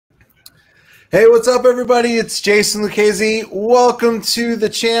Hey, what's up, everybody? It's Jason Lucchese. Welcome to the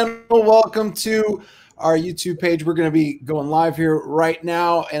channel. Welcome to our YouTube page. We're going to be going live here right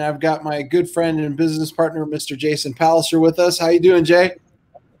now, and I've got my good friend and business partner, Mr. Jason Palliser, with us. How you doing, Jay?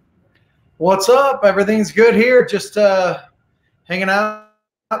 What's up? Everything's good here. Just hanging out,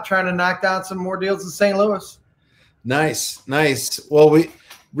 trying to knock down some more deals in St. Louis. Nice, nice. Well, we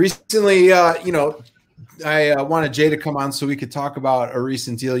recently, I wanted Jay to come on so we could talk about a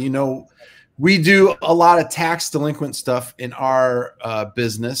recent deal. We do a lot of tax delinquent stuff in our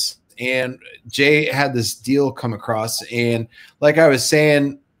business, and Jay had this deal come across. And like I was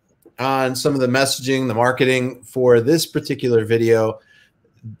saying on some of the messaging, the marketing for this particular video,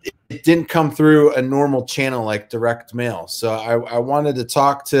 it didn't come through a normal channel like direct mail. So I wanted to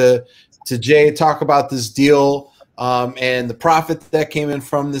talk to Jay, talk about this deal and the profit that came in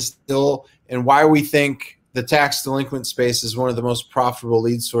from this deal, and why we think the tax delinquent space is one of the most profitable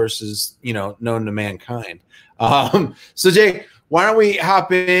lead sources, known to mankind. So Jay, why don't we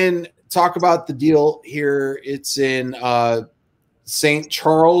hop in, talk about the deal here. It's in St.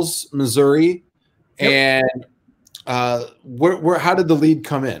 Charles, Missouri. Yep. And how did the lead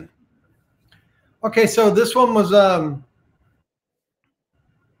come in? Okay, so this one was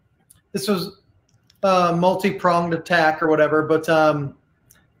multi-pronged attack or whatever, but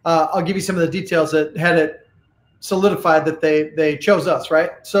I'll give you some of the details that had it solidified that they chose us, right?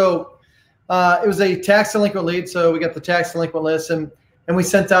 So it was a tax delinquent lead. So we got the tax delinquent list, and we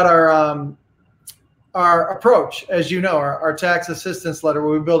sent out our approach, as you know, our tax assistance letter,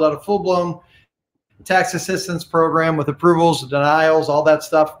 where we build out a full-blown tax assistance program with approvals, denials, all that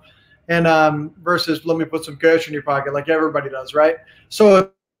stuff, and versus let me put some cash in your pocket like everybody does, right? So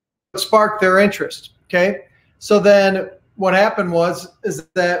it sparked their interest. Okay, so then what happened is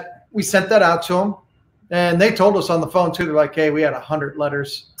that we sent that out to them, and they told us on the phone too. They're like, "Hey, we had 100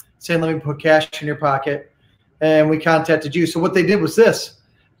 letters saying let me put cash in your pocket," and we contacted you. So what they did was this,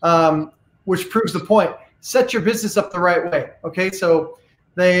 which proves the point: set your business up the right way. Okay, so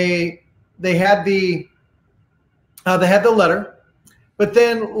they had the letter, but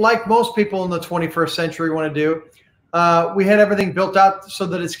then, like most people in the 21st century want to do, we had everything built out so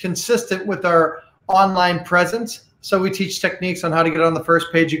that it's consistent with our online presence. So we teach techniques on how to get on the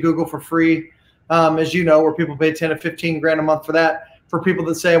first page of Google for free, as you know, where people pay 10 to 15 grand a month for that, for people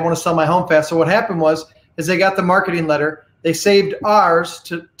that say, I want to sell my home fast. So what happened is they got the marketing letter, they saved ours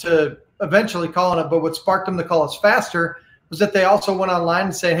to eventually call it, but what sparked them to call us faster was that they also went online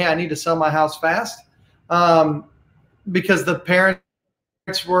and said, hey, I need to sell my house fast, because the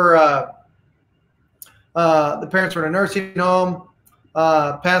parents were in a nursing home,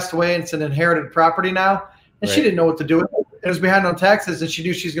 passed away, and it's an inherited property now. And right. She didn't know what to do with it. It was behind on taxes, and she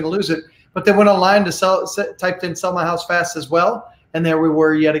knew she's going to lose it. But they went online to typed in sell my house fast as well. And there we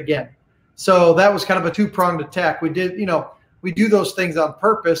were yet again. So that was kind of a two-pronged attack. We did, we do those things on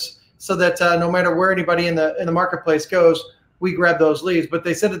purpose so that no matter where anybody in the marketplace goes, we grab those leads. But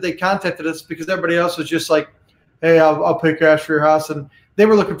they said that they contacted us because everybody else was just like, hey, I'll pay cash for your house. And they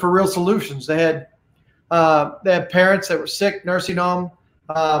were looking for real solutions. They had parents that were sick, nursing home,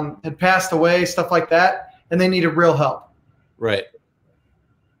 had passed away, stuff like that. And they needed real help. Right.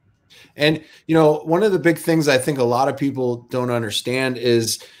 And, one of the big things I think a lot of people don't understand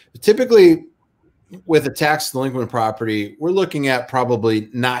is typically with a tax delinquent property, we're looking at probably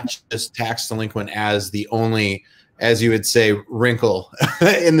not just tax delinquent as the only, as you would say, wrinkle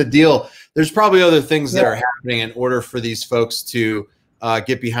in the deal. There's probably other things that are happening in order for these folks to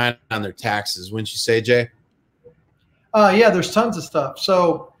get behind on their taxes. Wouldn't you say, Jay? Yeah, there's tons of stuff.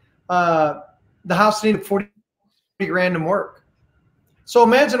 So, the house needed 40 grand in work. So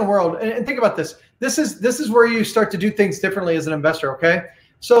imagine a world, and think about this. This is where you start to do things differently as an investor. Okay.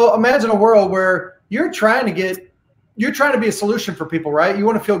 So imagine a world where you're trying to be a solution for people, right? You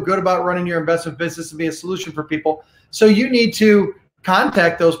want to feel good about running your investment business and be a solution for people. So you need to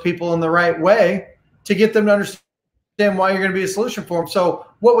contact those people in the right way to get them to understand why you're going to be a solution for them. So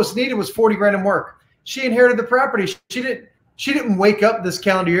what was needed was 40 grand in work. She inherited the property. She didn't wake up this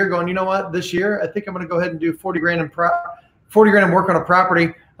calendar year going, you know what, this year, I think I'm going to go ahead and do 40 grand in work on a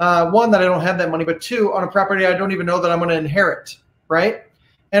property. One, that I don't have that money, but two, on a property I don't even know that I'm going to inherit, right?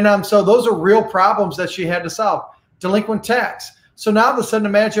 And so those are real problems that she had to solve. Delinquent tax. So now all of a sudden,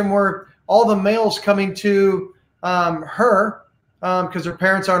 imagine where all the mail's coming to her because her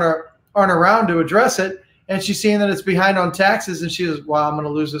parents aren't around to address it, and she's seeing that it's behind on taxes, and she says, wow, I'm going to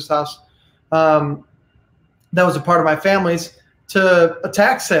lose this house. That was a part of my family's to a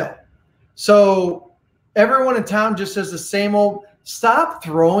tax sale. So everyone in town just says the same old, stop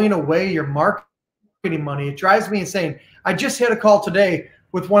throwing away your marketing money. It drives me insane. I just had a call today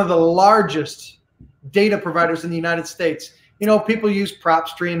with one of the largest data providers in the United States. You know, people use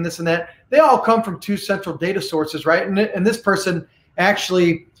PropStream, this and that. They all come from two central data sources, right? And this person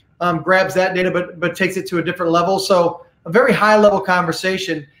actually grabs that data, but takes it to a different level. So a very high level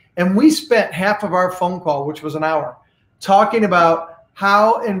conversation. And we spent half of our phone call, which was an hour, talking about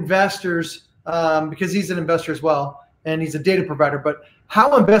how investors, because he's an investor as well, and he's a data provider, but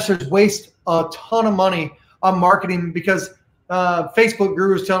how investors waste a ton of money on marketing because Facebook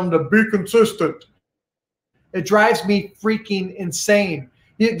gurus tell them to be consistent. It drives me freaking insane.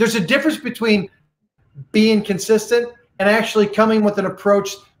 There's a difference between being consistent and actually coming with an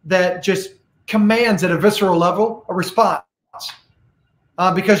approach that just commands at a visceral level a response.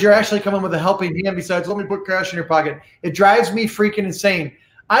 Because you're actually coming with a helping hand besides, let me put cash in your pocket. It drives me freaking insane.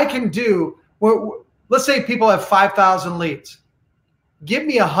 I can do, let's say people have 5,000 leads. Give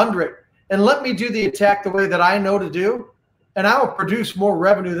me 100 and let me do the attack the way that I know to do, and I will produce more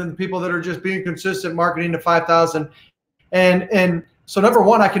revenue than the people that are just being consistent marketing to 5,000. And so number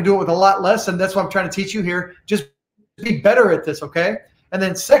one, I can do it with a lot less, and that's what I'm trying to teach you here. Just be better at this, okay? And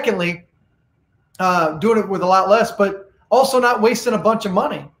then secondly, doing it with a lot less, but also not wasting a bunch of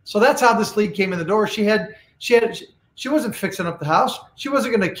money. So that's how this lead came in the door. She wasn't fixing up the house. She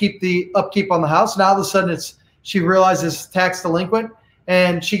wasn't going to keep the upkeep on the house. Now all of a sudden she realizes tax delinquent,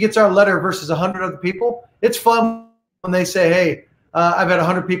 and she gets our letter versus 100 other people. It's fun when they say, hey, I've had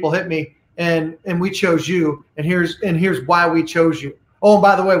 100 people hit me and we chose you, and here's why we chose you. Oh, and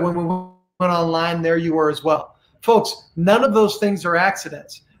by the way, when we went online, there you were as well. Folks, none of those things are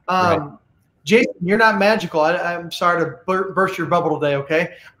accidents. Right. Jason, you're not magical. I'm sorry to burst your bubble today,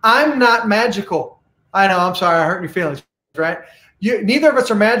 okay? I'm not magical. I know, I'm sorry, I hurt your feelings, right? Neither of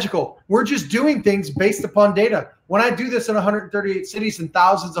us are magical. We're just doing things based upon data. When I do this in 138 cities and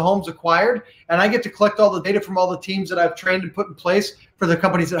thousands of homes acquired, and I get to collect all the data from all the teams that I've trained and put in place for the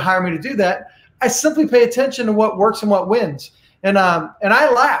companies that hire me to do that, I simply pay attention to what works and what wins. And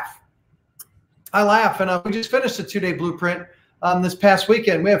I laugh. And we just finished a 2-day blueprint this past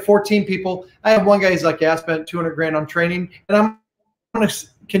weekend. We have 14 people. I have one guy, he's like, yeah, I spent 200 grand on training, and I'm going to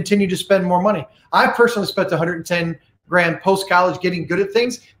continue to spend more money. I personally spent 110 grand post-college getting good at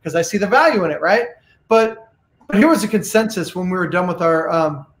things because I see the value in it, right? But here was a consensus when we were done with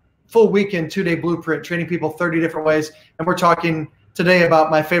our full weekend 2-day blueprint, training people 30 different ways. And we're talking today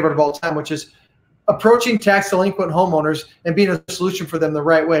about my favorite of all time, which is approaching tax delinquent homeowners and being a solution for them the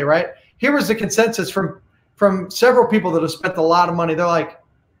right way, right? Here was the consensus from several people that have spent a lot of money. They're like,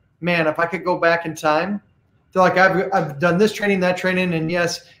 man, if I could go back in time, they're like, I've done this training, that training, and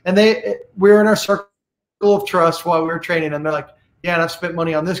yes. And we were in our circle of trust while we were training, and they're like, yeah, and I've spent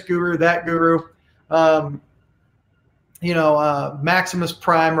money on this guru, that guru, Maximus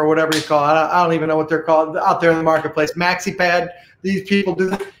Prime or whatever you call it. I don't even know what they're called out there in the marketplace. MaxiPad. These people do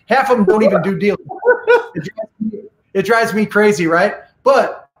this. Half of them don't even do deals. It drives me crazy, right?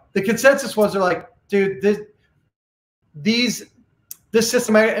 But the consensus was, they're like, dude, this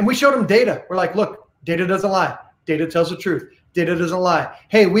system, and we showed them data. We're like, look, data doesn't lie. Data tells the truth. Data doesn't lie.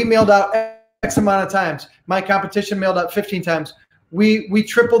 Hey, we mailed out X amount of times. My competition mailed out 15 times. We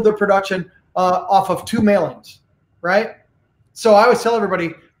tripled their production off of 2 mailings, right? So I always tell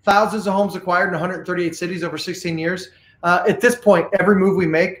everybody, thousands of homes acquired in 138 cities over 16 years. At this point, every move we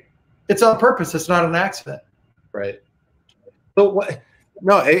make, it's on purpose. It's not an accident. Right. But what?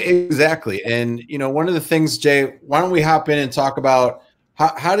 No, exactly. And one of the things, Jay, why don't we hop in and talk about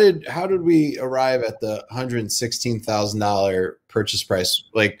how did we arrive at the $116,000 purchase price?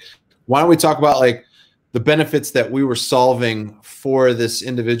 Like, why don't we talk about like the benefits that we were solving for this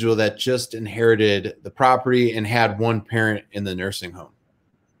individual that just inherited the property and had one parent in the nursing home?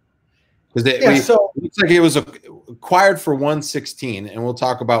 Because it looks like it was acquired for 116, and we'll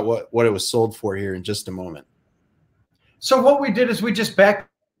talk about what it was sold for here in just a moment. So what we did is we just backed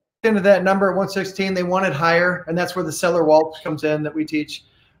into that number at 116. They wanted higher, and that's where the seller waltz comes in that we teach.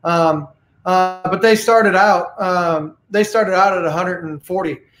 But they started out at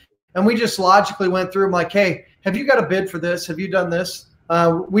 140, and we just logically went through them like, hey, have you got a bid for this? Have you done this?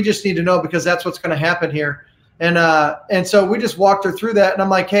 We just need to know, because that's what's going to happen here. And so we just walked her through that, and I'm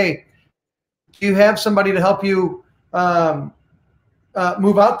like, hey, do you have somebody to help you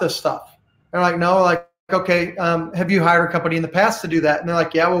move out this stuff? They're like, no. Like, okay, have you hired a company in the past to do that? And they're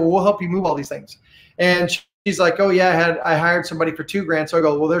like, yeah, well, we'll help you move all these things. And she's like, oh yeah, I hired somebody for $2 grand. So I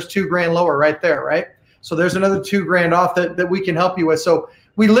go, well, there's $2 grand lower right there, right? So there's another $2 grand off that we can help you with. So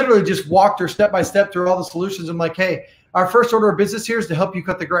we literally just walked her step by step through all the solutions. I'm like, hey, our first order of business here is to help you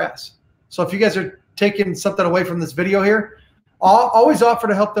cut the grass. So if you guys are taking something away from this video here, I'll always offer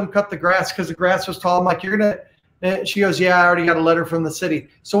to help them cut the grass, because the grass was tall. I'm like, you're And she goes, yeah, I already got a letter from the city.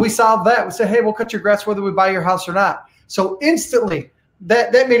 So we solved that. We said, hey, we'll cut your grass whether we buy your house or not. So instantly,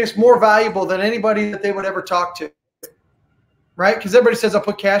 that made us more valuable than anybody that they would ever talk to, right? Because everybody says, I'll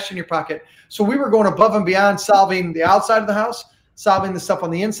put cash in your pocket. So we were going above and beyond solving the outside of the house, solving the stuff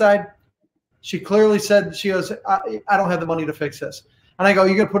on the inside. She clearly said, she goes, I don't have the money to fix this. And I go,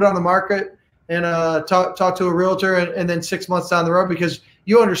 you're going to put it on the market and talk to a realtor and then 6 months down the road, because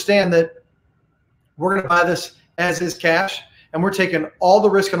you understand that we're going to buy this as is cash, and we're taking all the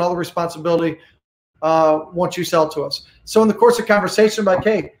risk and all the responsibility once you sell to us. So in the course of conversation, like,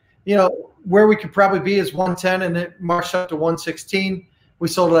 hey, you know, where we could probably be is 110, and it marched up to 116. We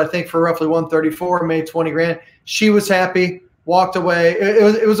sold it, I think, for roughly 134, made 20 grand. She was happy, walked away.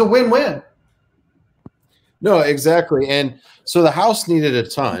 It was a win-win. No, exactly. And so the house needed a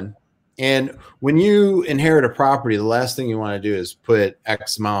ton. And when you inherit a property, the last thing you want to do is put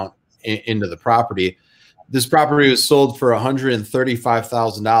X amount into the property. This property was sold for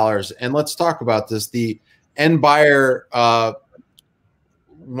 $135,000. And let's talk about this. The end buyer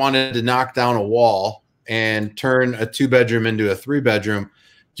wanted to knock down a wall and turn a 2-bedroom into a 3-bedroom.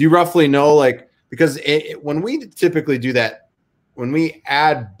 Do you roughly know, like, because when we typically do that, when we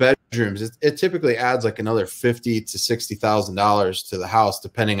add bedrooms, it typically adds like another $50,000 to $60,000 to the house,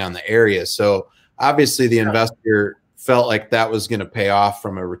 depending on the area. So obviously the investor felt like that was going to pay off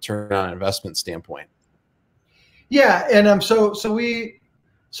from a return on investment standpoint. Yeah, and so we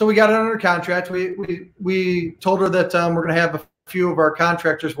got it under contract. We told her that we're going to have a few of our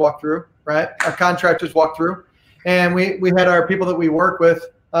contractors walk through, right? Our contractors walk through, and we had our people that we work with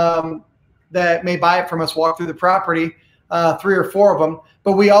that may buy it from us walk through the property, 3 or 4 of them.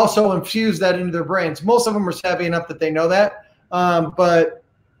 But we also infuse that into their brains. Most of them are savvy enough that they know that, but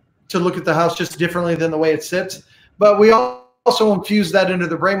to look at the house just differently than the way it sits. But we also infuse that into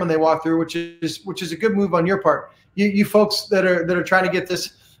the brain when they walk through, which is a good move on your part. You folks that are trying to get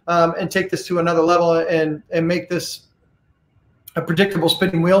this and take this to another level and make this a predictable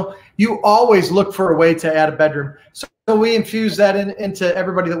spinning wheel, you always look for a way to add a bedroom. So we infuse that into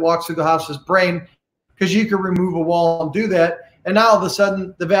everybody that walks through the house's brain, because you can remove a wall and do that. And now all of a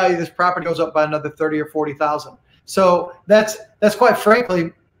sudden the value of this property goes up by another 30 or 40,000. So that's quite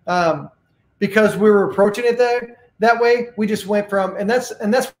frankly, because we were approaching it that way, we just went from, and that's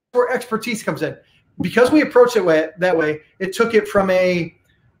where expertise comes in. Because we approached it that way, it took it from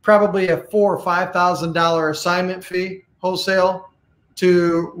probably a $4,000 or $5,000 assignment fee wholesale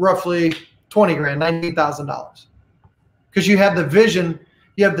to roughly 20 grand, $19,000. Because you have the vision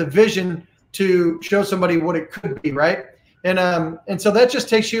to show somebody what it could be, right? And so that just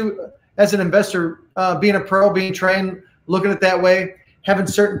takes you as an investor, being a pro, being trained, looking at it that way, having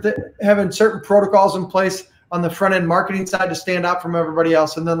certain protocols in place on the front end marketing side to stand out from everybody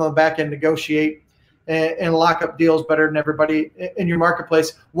else, and then on the back end negotiate and lock up deals better than everybody in your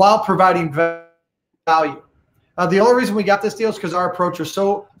marketplace while providing value. The only reason we got this deal is because our approach is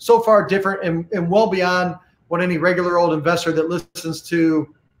so far different and well beyond what any regular old investor that listens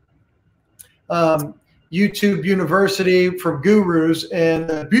to YouTube University from gurus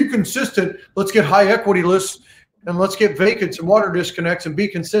and be consistent. Let's get high equity lists and let's get vacants and water disconnects and be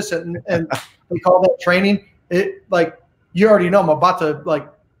consistent. And we call that training. It, like, you already know, I'm about to like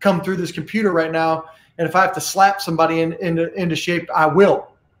come through this computer right now, and if I have to slap somebody into shape, I will.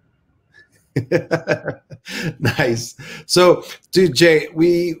 Nice. So, dude, Jay,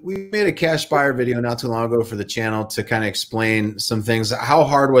 we made a cash buyer video not too long ago for the channel to kind of explain some things. How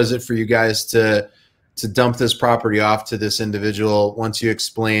hard was it for you guys to dump this property off to this individual once you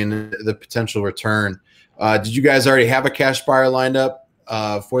explain the potential return? Did you guys already have a cash buyer lined up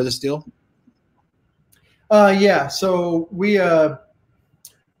for this deal? Yeah. So we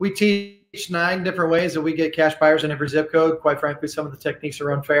teach 9 different ways that we get cash buyers in every zip code. Quite frankly, some of the techniques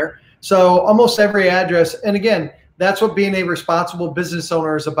are unfair. So almost every address, and again, that's what being a responsible business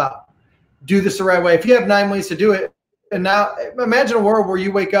owner is about. Do this the right way. If you have 9 ways to do it, and now imagine a world where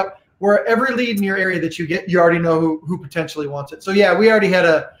you wake up where every lead in your area that you get, you already know who potentially wants it. So yeah, we already had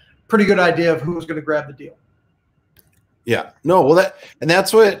a pretty good idea of who was going to grab the deal. Yeah, no, well,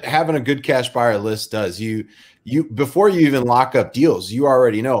 that's what having a good cash buyer list does. You before you even lock up deals, you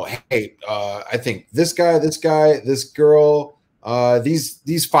already know, hey, I think this guy, this girl,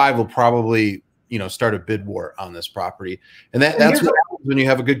 these 5 will probably, start a bid war on this property. And that's what happens when you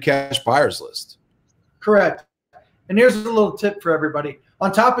have a good cash buyers list. Correct. And here's a little tip for everybody.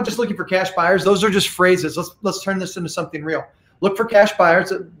 On top of just looking for cash buyers, those are just phrases. Let's turn this into something real. Look for cash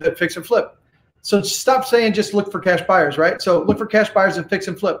buyers that fix and flip. So stop saying just look for cash buyers, right? So look for cash buyers that fix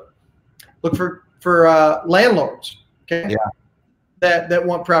and flip. Look for landlords, okay? Yeah. That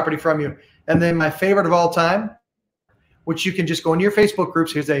want property from you. And then my favorite of all time which you can just go into your Facebook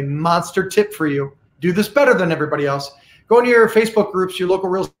groups. Here's a monster tip for you. Do this better than everybody else. Go into your Facebook groups, your local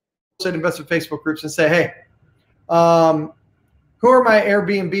real estate investment Facebook groups, and say, hey, who are my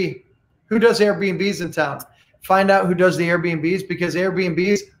Airbnb? Who does Airbnbs in town? Find out who does the Airbnbs, because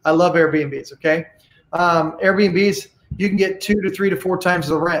Airbnbs, I love Airbnbs, okay? Airbnbs, you can get 2 to 3 to 4 times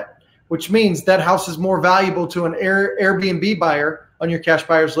the rent, which means that house is more valuable to an Airbnb buyer on your cash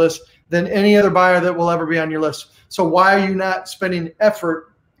buyers list than any other buyer that will ever be on your list. So why are you not spending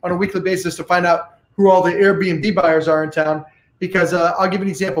effort on a weekly basis to find out who all the Airbnb buyers are in town? Because I'll give you an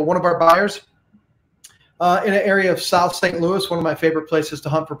example. One of our buyers in an area of South St. Louis, one of my favorite places to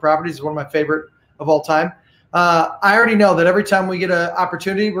hunt for properties, one of my favorite of all time. I already know that every time we get an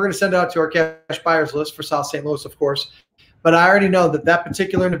opportunity, we're going to send it out to our cash buyers list for South St. Louis, of course. But I already know that that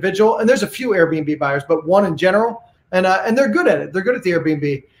particular individual, and there's a few Airbnb buyers, but one in general, and they're good at it. They're good at the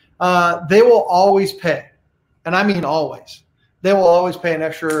Airbnb. They will always pay, and I mean always. They will always pay an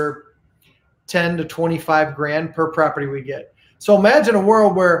extra 10 to 25 grand per property we get. So imagine a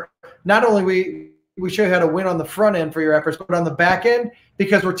world where not only we show you how to win on the front end for your efforts, but on the back end,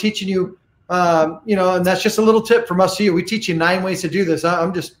 because we're teaching you, and that's just a little tip from us to you. We teach you 9 ways to do this.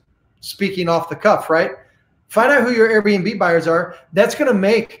 I'm just speaking off the cuff, right? Find out who your Airbnb buyers are. That's going to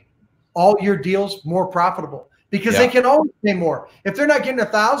make all your deals more profitable, because they can always pay more. If they're not getting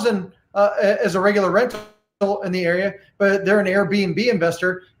 1,000 as a regular rental in the area, but they're an Airbnb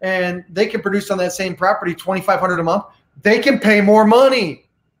investor and they can produce on that same property $2,500 a month, they can pay more money.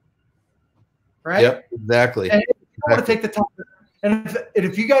 Right? Yep, exactly. And if you don't want to take the time, and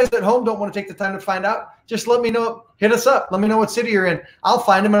if you guys at home don't want to take the time to find out, just let me know. Hit us up. Let me know what city you're in. I'll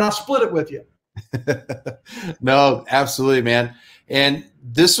find them and I'll split it with you. No, absolutely, man. And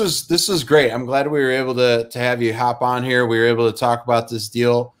this was great. I'm glad we were able to have you hop on here. We were able to talk about this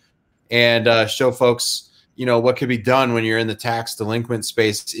deal and show folks, what could be done when you're in the tax delinquent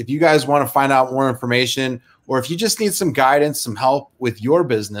space. If you guys want to find out more information, or if you just need some guidance, some help with your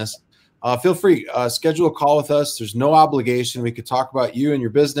business, feel free, schedule a call with us. There's no obligation. We could talk about you and your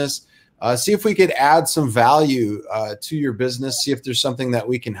business, see if we could add some value to your business, see if there's something that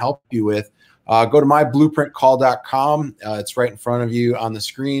we can help you with. Go to myblueprintcall.com. It's right in front of you on the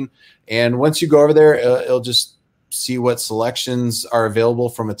screen. And once you go over there, it'll just see what selections are available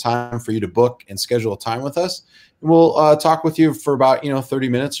from a time for you to book and schedule a time with us. And we'll talk with you for about 30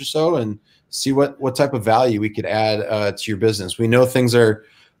 minutes or so and see what type of value we could add to your business. We know things are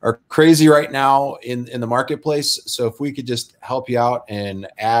crazy right now in the marketplace. So if we could just help you out and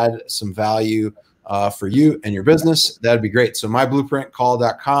add some value for you and your business, that'd be great. So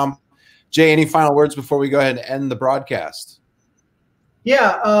myblueprintcall.com. Jay, any final words before we go ahead and end the broadcast?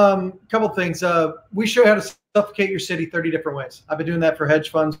 Yeah, couple things. We show you how to suffocate your city 30 different ways. I've been doing that for hedge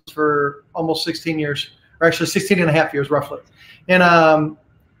funds for almost 16 years, or actually 16 and a half years roughly. And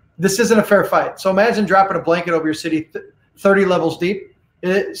this isn't a fair fight. So imagine dropping a blanket over your city 30 levels deep.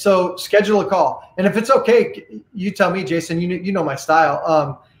 So schedule a call. And if it's okay, you tell me, Jason, you know my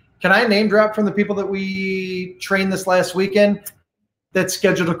style. Can I name drop from the people that we trained this last weekend that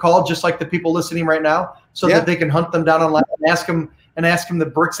scheduled a call, just like the people listening right now, so that they can hunt them down online and ask them the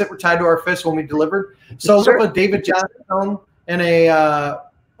bricks that were tied to our fists when we delivered? So look at David Johnstone and a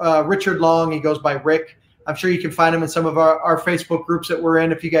Richard Long. He goes by Rick. I'm sure you can find him in some of our Facebook groups that we're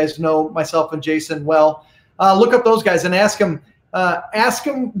in. If you guys know myself and Jason well, look up those guys and ask them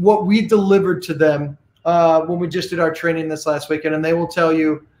what we delivered to them when we just did our training this last weekend, and they will tell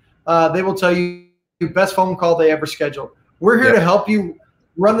you best phone call they ever scheduled. We're here to help you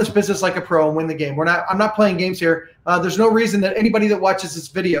run this business like a pro and win the game. I'm not playing games here. There's no reason that anybody that watches this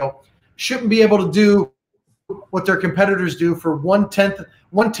video shouldn't be able to do what their competitors do for one tenth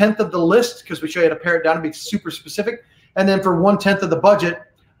of the list, because we show you how to pare it down and be super specific, and then for 1/10 of the budget,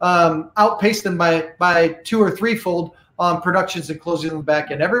 outpace them by 2 or 3-fold on productions and closing on the back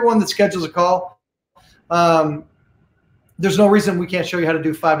end. Everyone that schedules a call, there's no reason we can't show you how to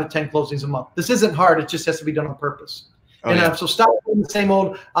do 5 to 10 closings a month. This isn't hard. It just has to be done on purpose. So stop doing the same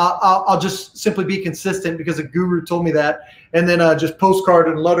old, I'll just simply be consistent because a guru told me that, and then just postcard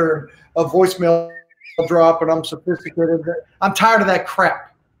and letter, a voicemail drop, and I'm sophisticated. I'm tired of that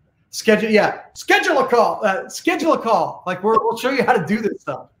crap. Schedule a call. Like we'll show you how to do this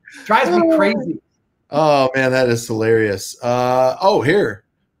stuff. Drives me crazy. Oh man, that is hilarious. Here.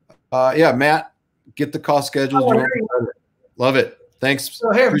 Matt, get the call scheduled. Love it. Thanks.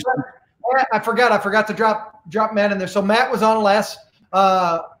 So here, I forgot to drop Matt in there. So Matt was on last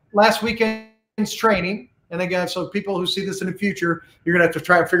weekend's training. And again, so people who see this in the future, you're gonna have to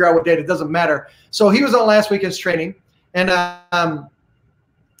try and figure out what date. It doesn't matter. So he was on last weekend's training, and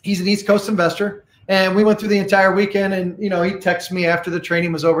he's an East Coast investor. And we went through the entire weekend, and he texted me after the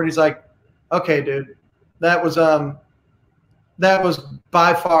training was over, and he's like, "Okay, dude, that was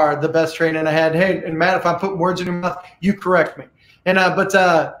by far the best training I had. Hey, and Matt, if I'm putting words in your mouth, you correct me." And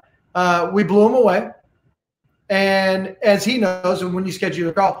we blew him away. And as he knows, and when you schedule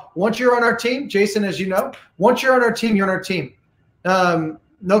a call, once you're on our team, Jason, as you know, once you're on our team, you're on our team.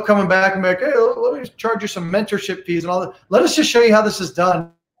 No coming back and be like, "Hey, let me charge you some mentorship fees and all that." Let us just show you how this is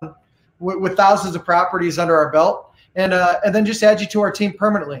done with thousands of properties under our belt, and then just add you to our team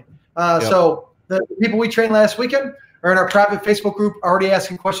permanently. So the people we trained last weekend are in our private Facebook group, already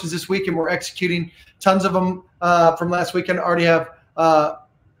asking questions this week, and we're executing tons of them from last weekend. Already have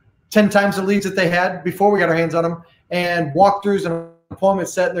 10 times the leads that they had before we got our hands on them, and walkthroughs and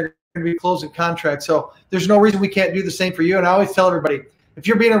appointments set, and they're going to be closing contracts. So there's no reason we can't do the same for you. And I always tell everybody, if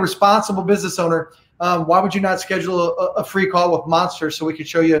you're being a responsible business owner, why would you not schedule a free call with Monster so we could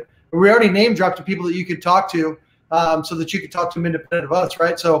show you? We already name dropped the people that you could talk to so that you could talk to them independent of us,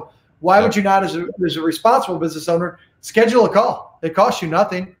 right? So why would you not, as a responsible business owner, schedule a call? It costs you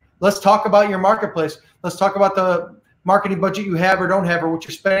nothing. Let's talk about your marketplace. Let's talk about the marketing budget you have or don't have, or what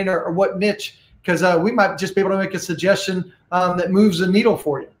you're spending, or what niche, because we might just be able to make a suggestion that moves the needle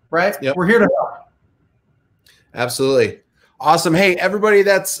for you, right? Yep. We're here to help. Absolutely. Awesome. Hey, everybody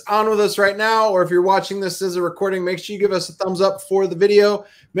that's on with us right now, or if you're watching this as a recording, make sure you give us a thumbs up for the video.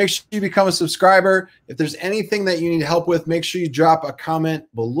 Make sure you become a subscriber. If there's anything that you need help with, make sure you drop a comment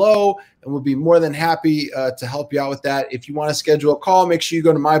below, and we'll be more than happy to help you out with that. If you want to schedule a call, make sure you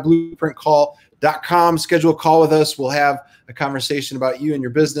go to myblueprintcall.com, schedule a call with us. We'll have a conversation about you and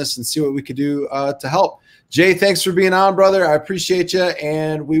your business and see what we could do to help. Jay, thanks for being on, brother. I appreciate you,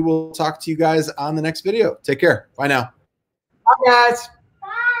 and we will talk to you guys on the next video. Take care. Bye now. Bye, guys.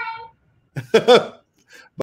 Bye.